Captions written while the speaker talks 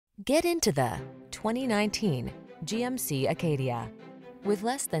Get into the 2019 GMC Acadia. With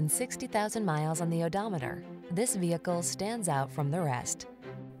less than 60,000 miles on the odometer, this vehicle stands out from the rest.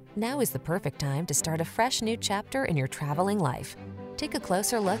 Now is the perfect time to start a fresh new chapter in your traveling life. Take a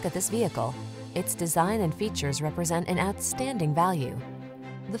closer look at this vehicle. Its design and features represent an outstanding value.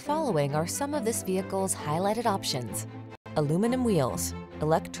 The following are some of this vehicle's highlighted options: aluminum wheels,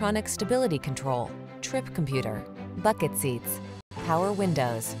 electronic stability control, trip computer, bucket seats, power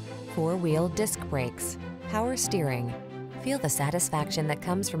windows, four-wheel disc brakes, power steering. Feel the satisfaction that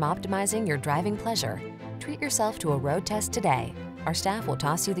comes from optimizing your driving pleasure. Treat yourself to a road test today. Our staff will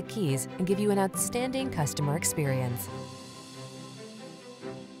toss you the keys and give you an outstanding customer experience.